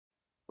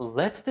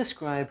let's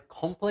describe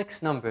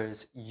complex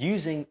numbers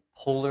using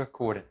polar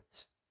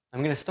coordinates.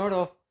 I'm going to start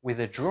off with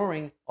a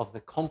drawing of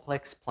the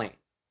complex plane.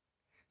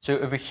 So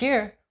over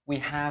here, we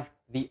have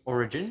the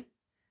origin,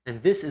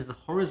 and this is the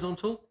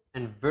horizontal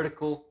and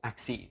vertical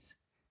axes.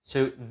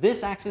 So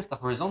this axis, the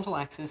horizontal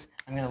axis,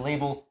 I'm going to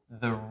label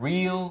the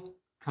real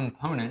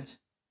component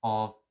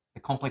of the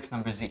complex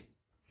number z.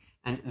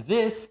 And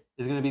this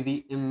is going to be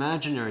the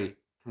imaginary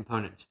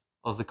component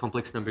of the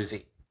complex number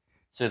z.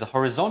 So the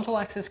horizontal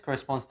axis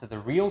corresponds to the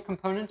real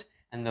component,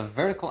 and the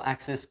vertical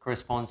axis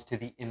corresponds to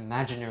the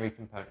imaginary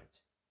component.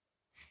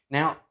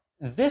 Now,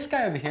 this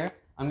guy over here,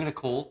 I'm going to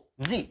call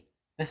z.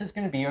 This is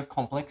going to be our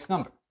complex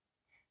number.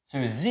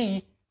 So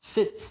z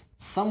sits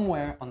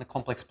somewhere on the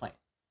complex plane.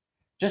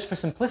 Just for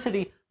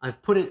simplicity,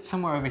 I've put it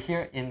somewhere over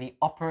here in the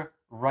upper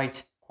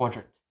right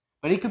quadrant.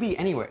 But it could be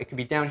anywhere. It could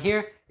be down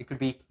here. It could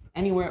be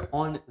anywhere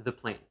on the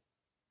plane.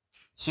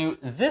 So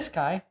this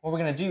guy, what we're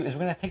going to do is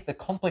we're going to take the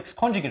complex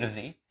conjugate of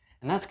z,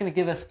 and that's going to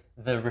give us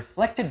the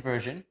reflected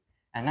version,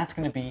 and that's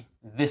going to be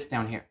this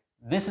down here.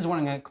 This is what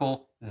I'm going to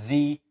call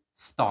z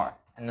star.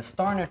 And the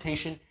star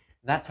notation,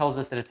 that tells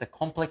us that it's a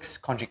complex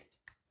conjugate.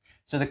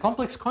 So the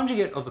complex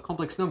conjugate of a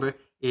complex number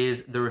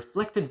is the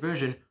reflected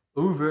version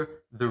over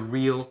the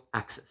real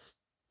axis.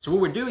 So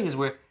what we're doing is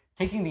we're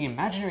taking the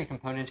imaginary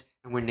component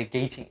and we're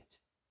negating it.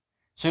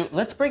 So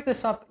let's break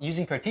this up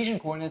using Cartesian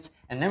coordinates,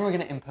 and then we're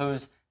going to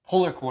impose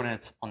polar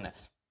coordinates on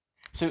this.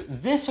 So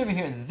this over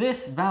here,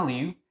 this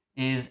value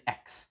is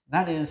x.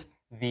 That is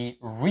the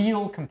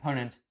real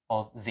component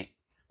of z.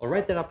 I'll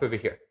write that up over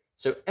here.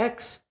 So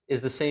x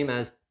is the same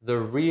as the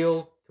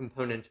real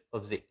component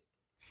of z.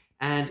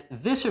 And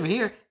this over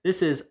here,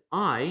 this is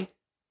I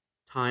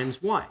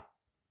times y.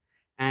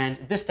 And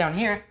this down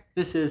here,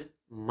 this is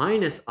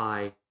minus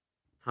I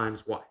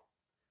times y.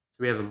 So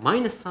we have a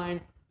minus sign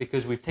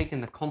because we've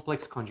taken the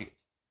complex conjugate.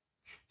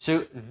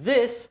 So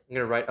this, I'm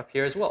going to write up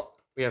here as well.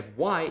 We have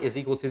y is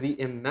equal to the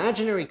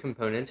imaginary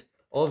component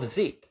of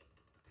z.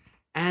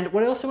 And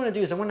what I also want to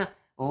do is I want to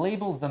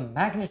label the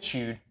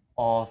magnitude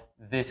of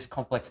this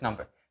complex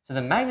number. So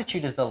the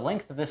magnitude is the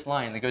length of this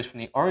line that goes from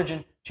the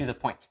origin to the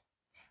point.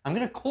 I'm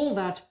going to call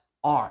that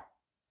r.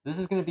 This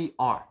is going to be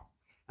r.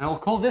 And I'll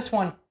call this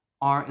one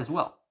r as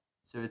well.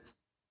 So it's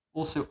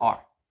also r.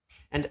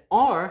 And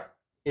r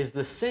is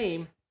the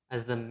same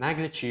as the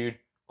magnitude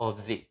of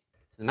z.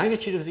 So the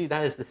magnitude of z,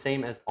 that is the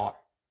same as r.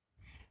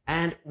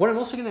 And what I'm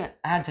also going to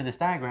add to this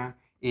diagram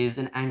is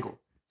an angle.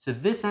 So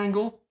this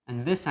angle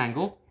and this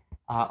angle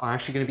are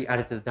actually going to be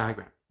added to the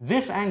diagram.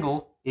 This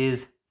angle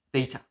is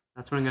theta.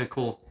 That's what I'm going to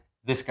call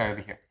this guy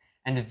over here.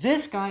 And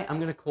this guy I'm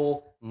going to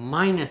call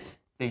minus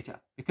theta,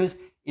 because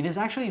it is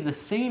actually the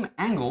same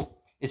angle,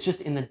 it's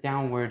just in the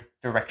downward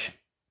direction.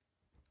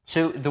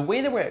 So the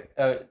way that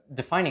we're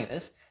defining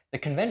this, the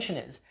convention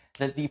is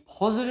that the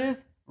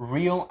positive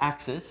real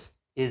axis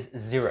is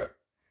 0.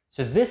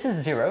 So this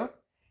is 0.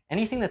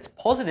 Anything that's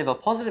positive, a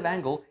positive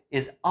angle,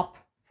 is up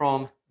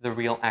from the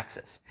real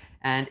axis.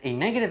 And a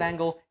negative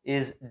angle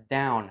is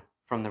down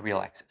from the real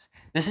axis.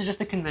 This is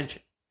just a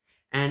convention.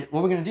 And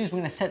what we're going to do is we're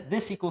going to set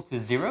this equal to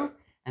 0.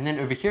 And then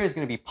over here is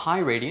going to be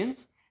pi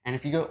radians. And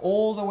if you go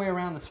all the way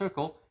around the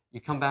circle,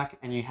 you come back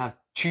and you have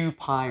 2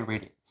 pi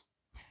radians.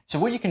 So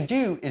what you can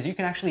do is you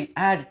can actually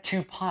add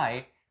 2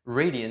 pi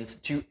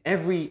radians to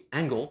every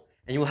angle,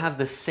 and you will have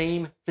the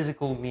same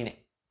physical meaning.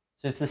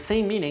 So it's the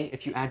same meaning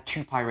if you add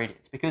 2 pi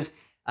radians, because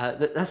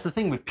that's the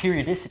thing with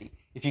periodicity.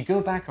 If you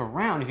go back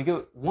around, if you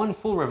go one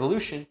full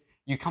revolution,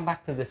 you come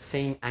back to the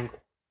same angle.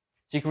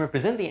 So you can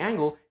represent the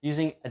angle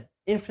using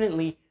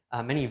infinitely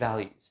many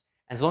values,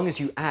 as long as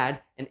you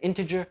add an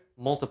integer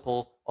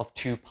multiple of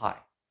 2 pi.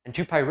 And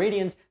 2 pi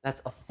radians,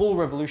 that's a full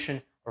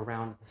revolution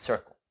around the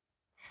circle.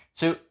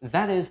 So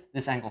that is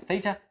this angle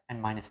theta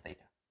and minus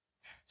theta.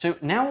 So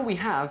now what we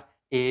have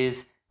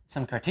is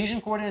some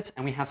Cartesian coordinates,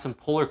 and we have some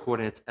polar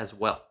coordinates as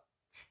well.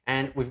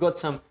 And we've got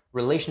some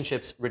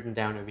relationships written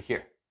down over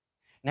here.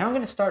 Now I'm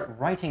going to start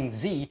writing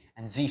z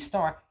and z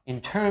star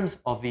in terms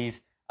of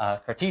these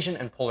Cartesian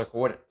and polar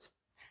coordinates.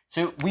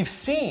 So we've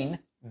seen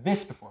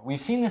this before.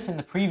 We've seen this in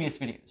the previous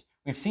videos.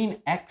 We've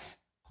seen x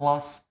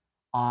plus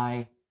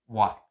I,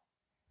 y.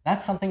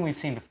 That's something we've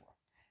seen before.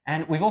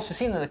 And we've also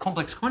seen that the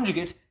complex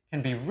conjugate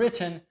can be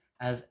written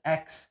as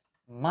x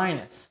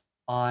minus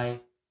I,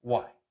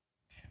 y.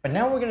 But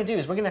now what we're going to do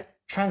is we're going to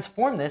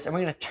transform this, and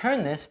we're going to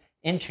turn this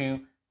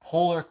into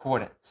polar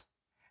coordinates.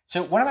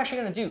 So what I'm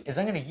actually going to do is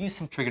I'm going to use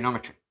some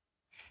trigonometry.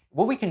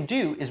 What we can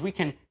do is we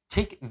can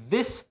take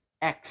this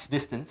x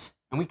distance,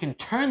 and we can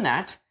turn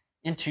that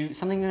into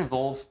something that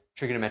involves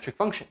trigonometric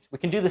functions. We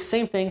can do the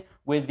same thing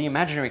with the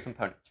imaginary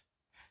component.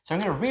 So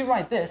I'm going to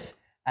rewrite this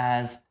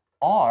as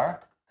r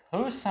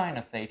cosine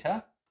of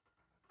theta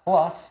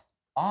plus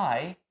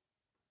I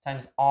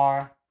times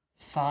r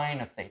sine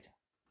of theta.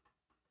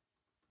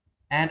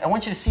 And I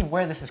want you to see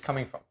where this is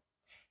coming from.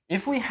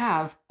 If we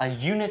have a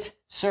unit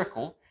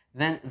circle,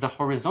 then the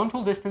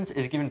horizontal distance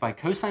is given by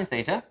cosine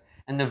theta,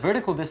 and the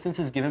vertical distance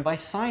is given by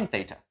sine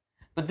theta.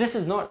 But this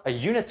is not a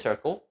unit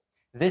circle.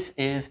 This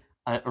is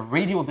a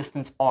radial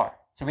distance r.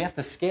 So we have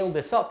to scale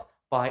this up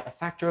by a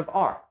factor of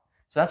r.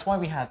 So that's why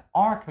we have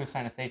r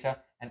cosine of theta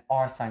and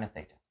r sine of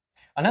theta.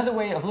 Another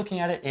way of looking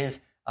at it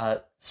is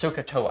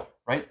SOHCAHTOA,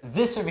 right?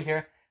 This over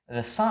here,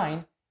 the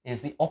sine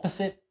is the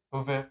opposite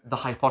over the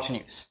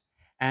hypotenuse.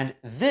 And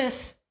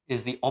this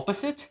is the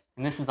opposite,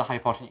 and this is the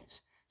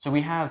hypotenuse. So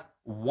we have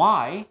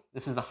y,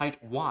 this is the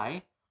height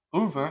y,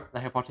 over the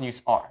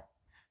hypotenuse r.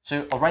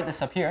 So I'll write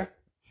this up here.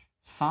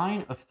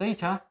 Sine of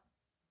theta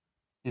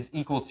is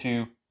equal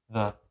to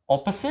the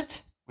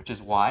opposite, which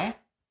is y,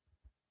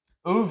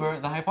 over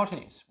the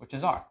hypotenuse, which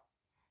is r.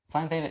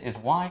 Sine theta is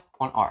y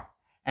on r.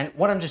 And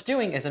what I'm just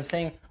doing is I'm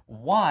saying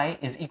y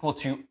is equal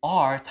to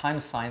r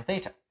times sine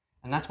theta.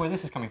 And that's where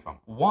this is coming from.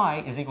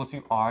 Y is equal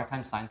to r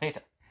times sine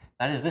theta.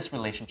 That is this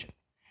relationship.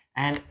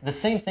 And the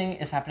same thing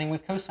is happening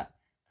with cosine.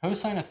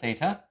 Cosine of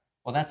theta,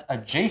 well, that's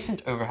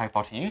adjacent over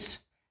hypotenuse.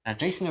 And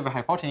adjacent over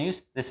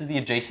hypotenuse, this is the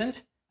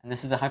adjacent, and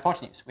this is the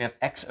hypotenuse. We have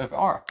x over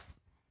r.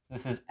 So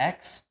this is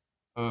x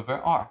over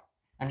r.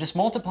 I'm just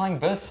multiplying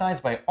both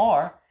sides by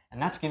r,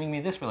 and that's giving me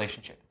this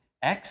relationship.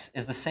 X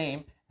is the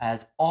same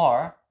as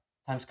r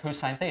times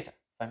cosine theta.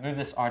 If I move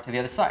this r to the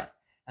other side,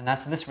 and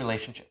that's this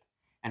relationship.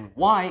 And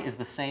y is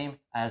the same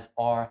as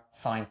r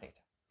sine theta.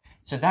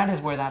 So that is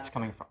where that's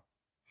coming from.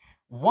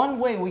 One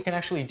way we can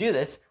actually do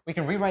this, we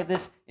can rewrite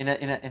this in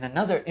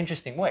another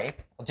interesting way.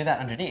 I'll do that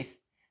underneath.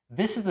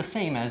 This is the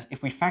same as,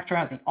 if we factor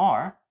out the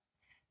r,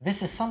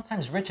 this is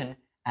sometimes written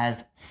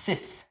as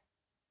cis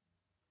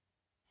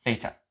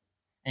theta.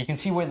 And you can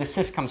see where the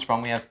cis comes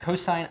from. We have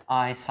cosine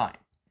I sine.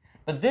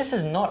 But this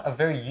is not a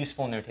very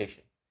useful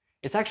notation.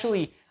 It's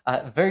actually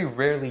very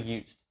rarely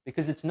used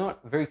because it's not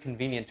very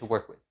convenient to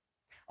work with.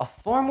 A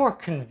far more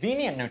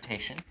convenient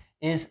notation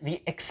is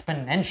the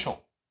exponential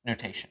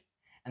notation.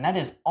 And that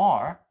is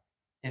r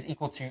is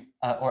equal to,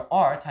 or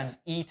r times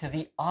e to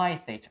the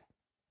I theta.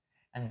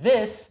 And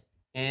this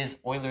is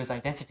Euler's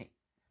identity.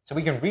 So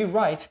we can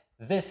rewrite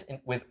this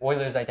with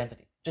Euler's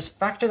identity. Just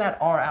factor that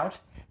r out,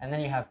 and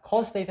then you have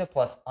cos theta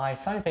plus I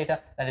sine theta,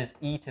 that is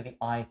e to the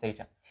I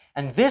theta.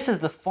 And this is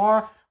the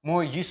far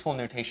more useful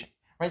notation,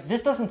 right?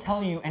 This doesn't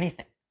tell you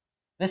anything.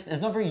 This is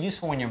not very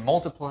useful when you're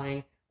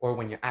multiplying or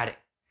when you're adding.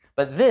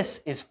 But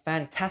this is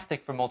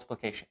fantastic for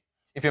multiplication.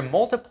 If you're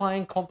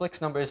multiplying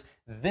complex numbers,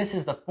 this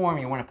is the form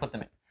you want to put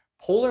them in.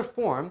 Polar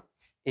form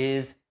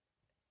is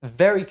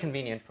very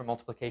convenient for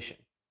multiplication.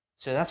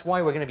 So that's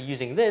why we're going to be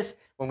using this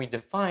when we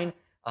define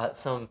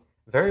some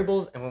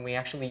variables and when we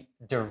actually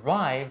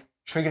derive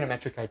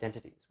trigonometric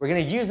identities. We're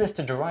going to use this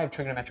to derive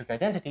trigonometric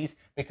identities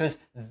because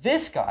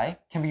this guy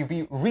can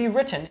be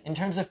rewritten in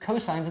terms of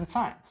cosines and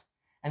sines.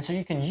 And so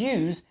you can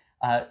use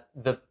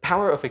the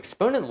power of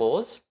exponent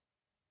laws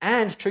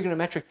and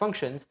trigonometric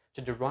functions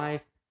to derive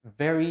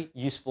very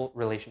useful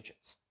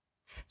relationships.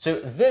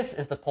 So this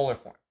is the polar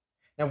form.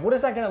 Now, what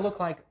is that going to look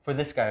like for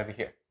this guy over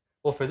here?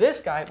 Well, for this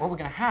guy, what we're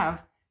going to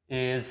have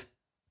is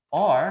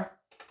r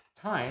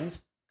times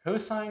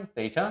cosine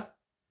theta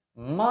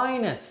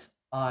minus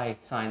I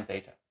sine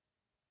theta.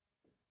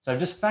 So I've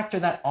just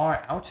factored that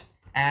r out,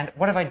 and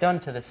what have I done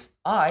to this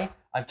I?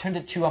 I've turned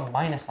it to a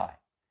minus I.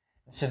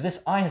 So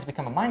this I has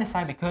become a minus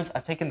I because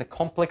I've taken the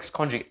complex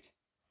conjugate.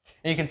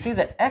 And you can see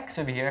that x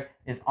over here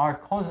is r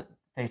cos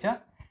theta,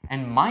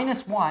 and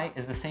minus y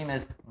is the same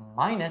as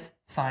minus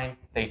sine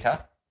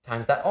theta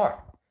times that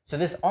r. So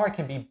this r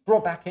can be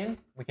brought back in,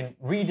 we can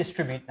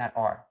redistribute that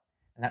r.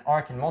 And that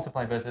r can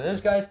multiply both of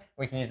those guys.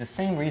 We can use the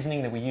same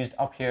reasoning that we used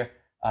up here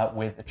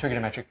with the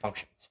trigonometric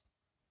functions.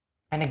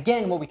 And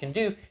again, what we can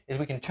do is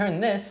we can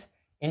turn this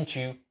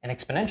into an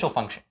exponential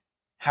function.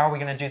 How are we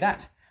going to do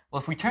that?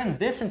 Well, if we turn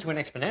this into an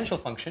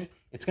exponential function,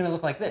 it's going to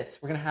look like this.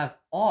 We're going to have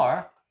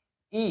r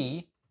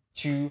e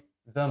to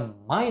the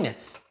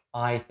minus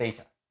I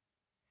theta.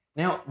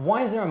 Now,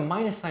 why is there a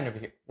minus sign over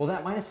here? Well,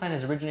 that minus sign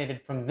is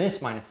originated from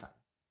this minus sign.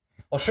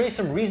 I'll show you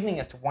some reasoning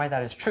as to why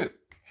that is true.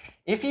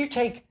 If you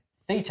take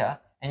theta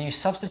and you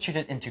substitute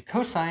it into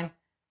cosine,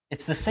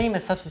 it's the same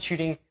as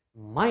substituting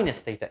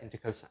minus theta into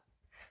cosine.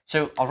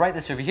 So I'll write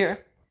this over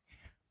here.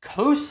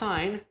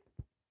 Cosine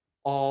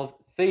of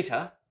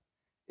theta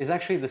is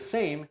actually the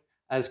same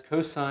as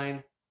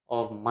cosine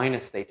of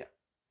minus theta.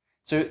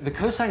 So the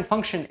cosine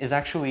function is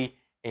actually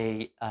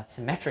a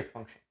symmetric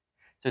function.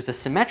 So it's a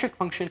symmetric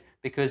function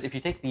because if you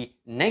take the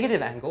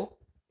negative angle,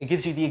 it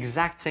gives you the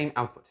exact same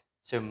output.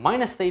 So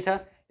minus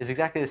theta is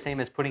exactly the same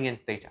as putting in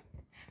theta.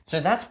 So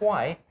that's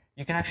why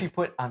you can actually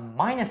put a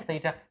minus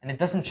theta and it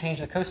doesn't change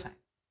the cosine.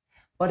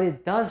 But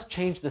it does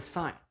change the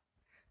sign.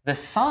 The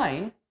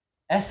sign,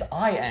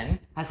 sin,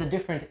 has a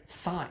different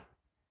sign.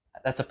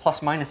 That's a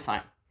plus minus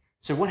sign.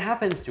 So what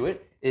happens to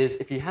it is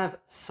if you have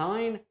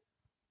sine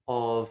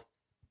of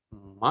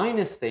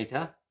minus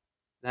theta,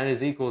 that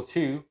is equal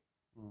to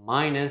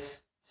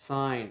minus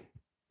sine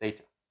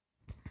theta.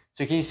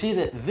 So can you see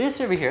that this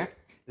over here,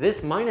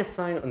 this minus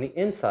sign on the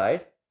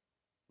inside,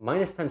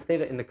 minus times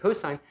theta in the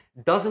cosine,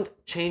 doesn't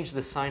change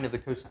the sign of the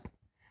cosine.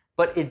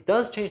 But it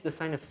does change the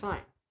sign of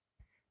sine.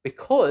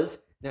 Because,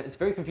 now it's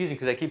very confusing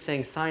because I keep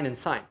saying sine and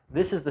sine.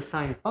 This is the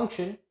sine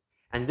function,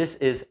 and this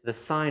is the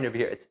sign over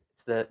here. It's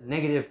the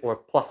negative or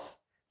plus,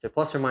 so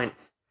plus or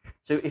minus.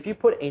 So if you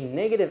put a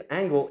negative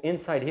angle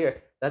inside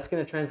here, that's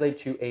going to translate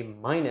to a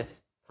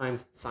minus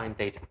times sine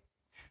theta.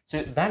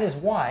 So that is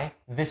why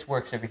this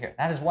works over here.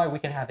 That is why we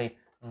can have a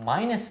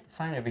minus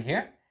sign over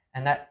here,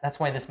 and that's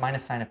why this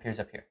minus sign appears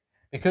up here.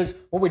 Because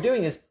what we're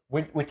doing is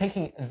we're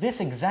taking this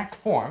exact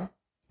form,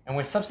 and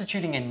we're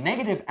substituting a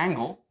negative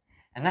angle,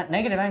 and that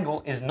negative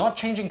angle is not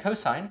changing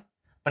cosine,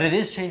 but it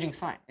is changing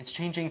sine. It's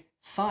changing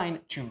sine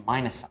to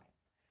minus sine.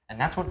 And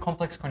that's what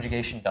complex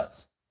conjugation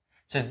does.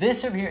 So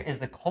this over here is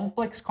the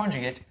complex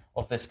conjugate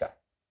of this guy.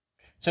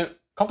 So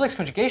complex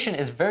conjugation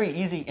is very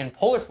easy in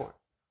polar form.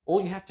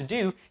 All you have to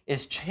do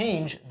is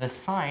change the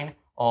sign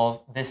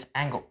of this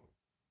angle.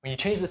 When you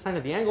change the sign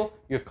of the angle,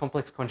 you have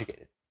complex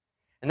conjugated.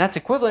 And that's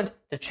equivalent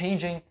to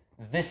changing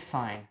this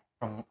sign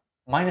from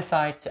minus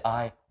I to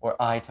I,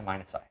 or I to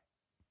minus I.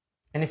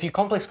 And if you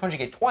complex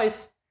conjugate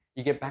twice,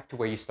 you get back to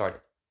where you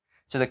started.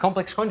 So the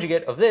complex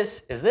conjugate of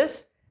this is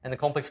this, and the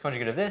complex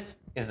conjugate of this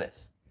is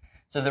this.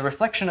 So the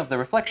reflection of the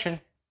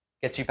reflection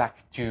gets you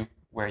back to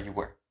where you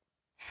were.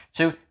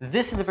 So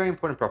this is a very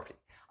important property.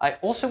 I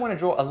also want to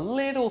draw a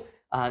little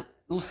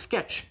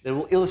sketch that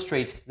will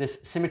illustrate this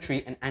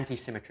symmetry and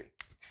anti-symmetry.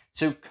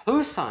 So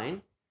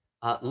cosine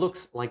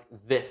looks like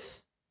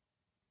this.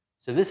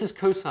 So this is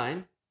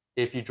cosine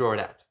if you draw it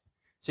out.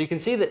 So you can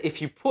see that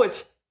if you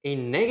put a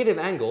negative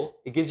angle,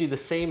 it gives you the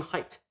same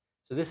height.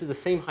 So this is the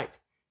same height.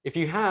 If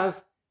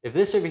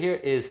this over here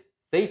is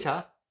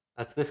theta,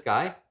 that's this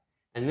guy,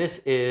 and this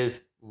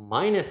is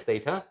minus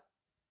theta,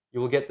 you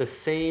will get the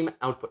same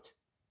output.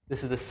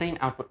 This is the same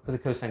output for the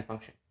cosine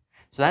function.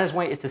 So that is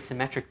why it's a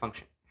symmetric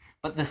function.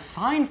 But the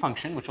sine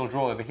function, which I'll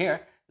draw over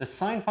here, the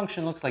sine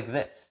function looks like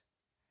this.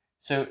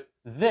 So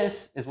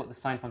this is what the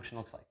sine function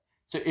looks like.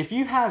 So if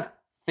you have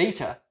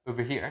theta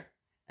over here,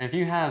 and if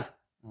you have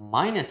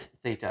minus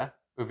theta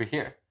over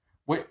here,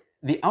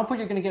 the output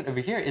you're going to get over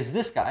here is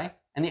this guy,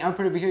 and the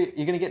output over here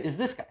you're going to get is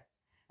this guy.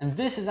 And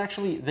this is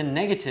actually the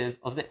negative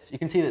of this. You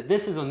can see that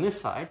this is on this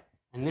side,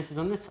 and this is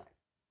on this side.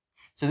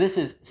 So this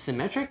is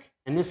symmetric,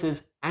 and this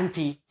is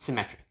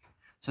anti-symmetric.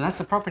 So that's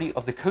the property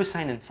of the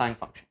cosine and sine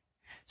function.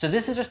 So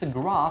this is just a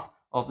graph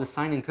of the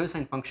sine and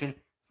cosine function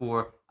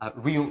for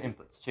real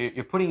inputs. So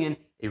you're putting in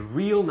a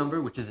real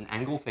number, which is an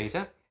angle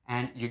theta,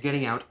 and you're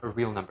getting out a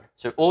real number.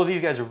 So all of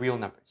these guys are real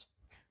numbers.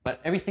 But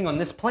everything on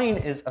this plane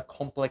is a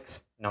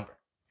complex number,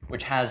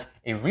 which has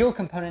a real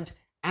component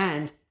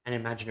and an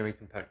imaginary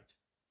component.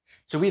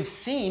 So we've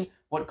seen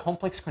what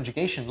complex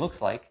conjugation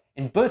looks like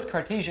in both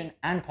Cartesian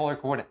and polar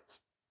coordinates.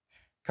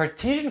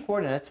 Cartesian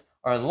coordinates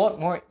are a lot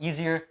more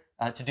easier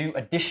to do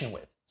addition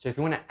with. So if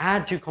you want to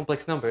add two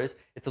complex numbers,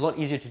 it's a lot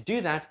easier to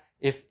do that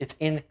if it's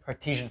in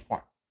Cartesian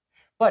form.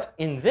 But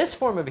in this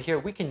form over here,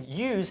 we can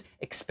use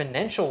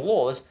exponential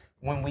laws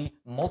when we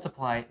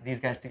multiply these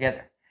guys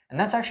together. And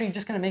that's actually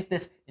just going to make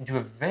this into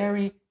a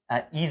very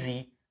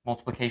easy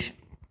multiplication.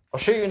 I'll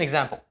show you an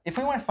example. If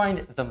we want to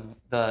find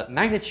the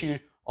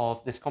magnitude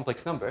of this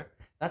complex number,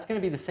 that's going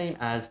to be the same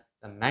as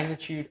the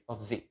magnitude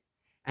of z.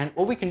 And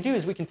what we can do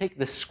is we can take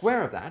the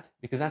square of that,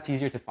 because that's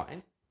easier to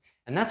find,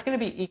 and that's going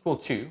to be equal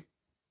to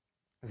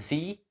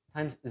z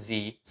times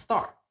z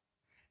star.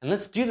 And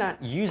let's do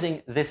that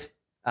using this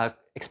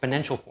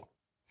exponential form.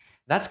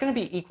 That's going to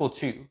be equal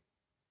to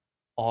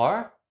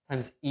r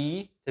times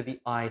e to the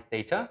I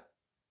theta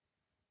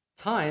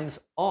times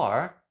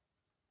r,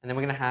 and then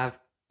we're going to have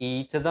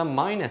e to the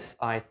minus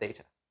I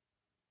theta.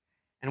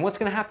 And what's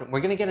going to happen? We're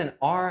going to get an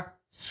r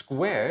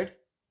squared,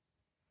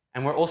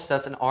 and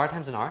that's an r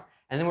times an r,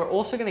 and then we're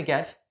also going to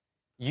get,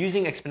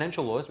 using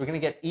exponential laws, we're going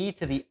to get e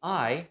to the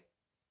I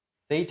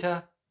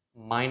theta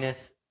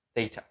minus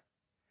theta.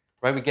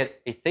 Right? We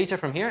get a theta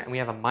from here, and we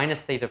have a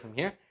minus theta from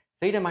here.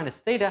 Theta minus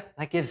theta,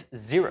 that gives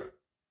 0.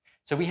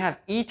 So we have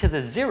e to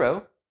the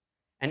 0,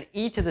 and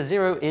e to the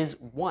 0 is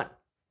 1.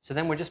 So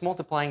then we're just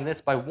multiplying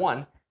this by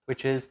 1,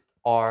 which is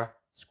r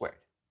squared.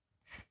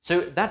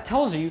 So that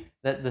tells you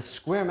that the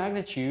square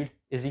magnitude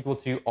is equal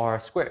to r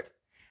squared.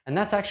 And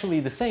that's actually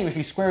the same, if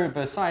you square root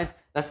both sides,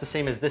 that's the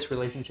same as this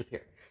relationship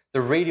here.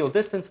 The radial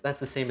distance, that's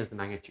the same as the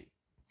magnitude.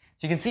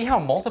 So you can see how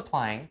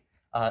multiplying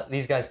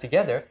these guys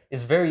together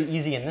is very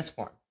easy in this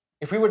form.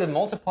 If we were to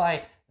multiply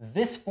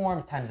this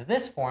form times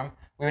this form,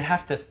 we would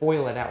have to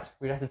FOIL it out.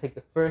 We'd have to take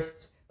the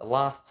firsts, the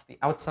lasts, the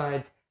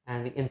outsides,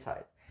 and the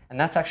insides. And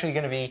that's actually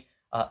going to be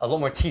a lot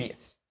more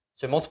tedious.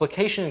 So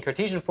multiplication in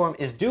Cartesian form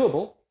is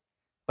doable,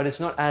 but it's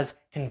not as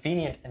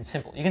convenient and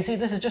simple. You can see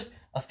this is just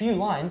a few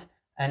lines,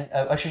 and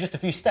actually just a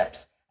few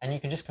steps, and you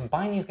can just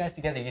combine these guys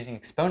together using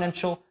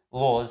exponential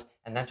laws,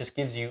 and that just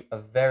gives you a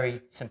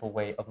very simple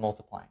way of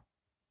multiplying.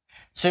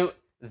 So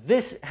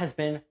this has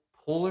been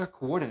polar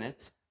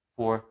coordinates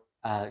for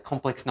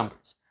complex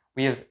numbers.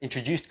 We have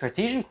introduced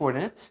Cartesian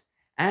coordinates,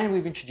 and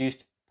we've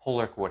introduced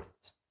polar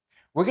coordinates.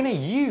 We're going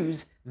to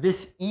use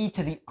this e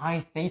to the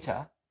I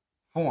theta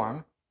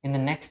form in the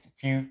next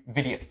few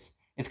videos.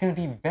 It's going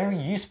to be very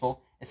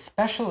useful,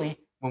 especially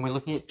when we're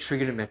looking at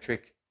trigonometric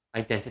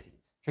identities.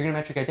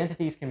 Trigonometric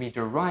identities can be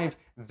derived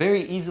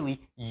very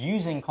easily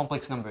using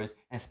complex numbers,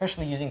 and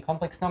especially using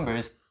complex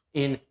numbers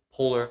in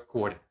polar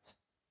coordinates.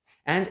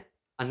 And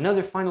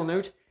Another final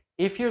note,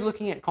 if you're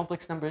looking at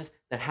complex numbers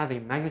that have a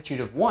magnitude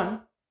of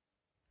 1,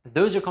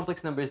 those are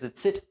complex numbers that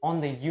sit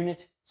on the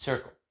unit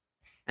circle.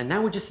 And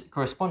that would just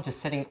correspond to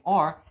setting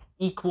r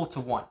equal to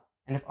 1.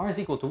 And if r is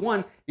equal to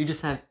 1, you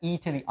just have e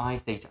to the I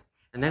theta.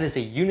 And that is a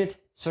unit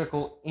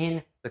circle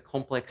in the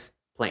complex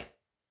plane.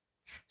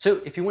 So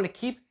if you want to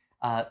keep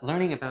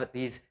learning about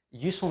these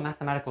useful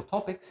mathematical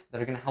topics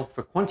that are going to help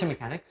for quantum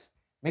mechanics,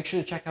 make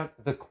sure to check out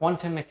the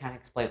quantum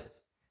mechanics playlist.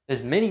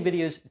 There's many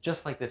videos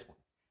just like this one.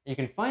 You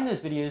can find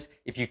those videos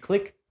if you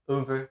click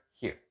over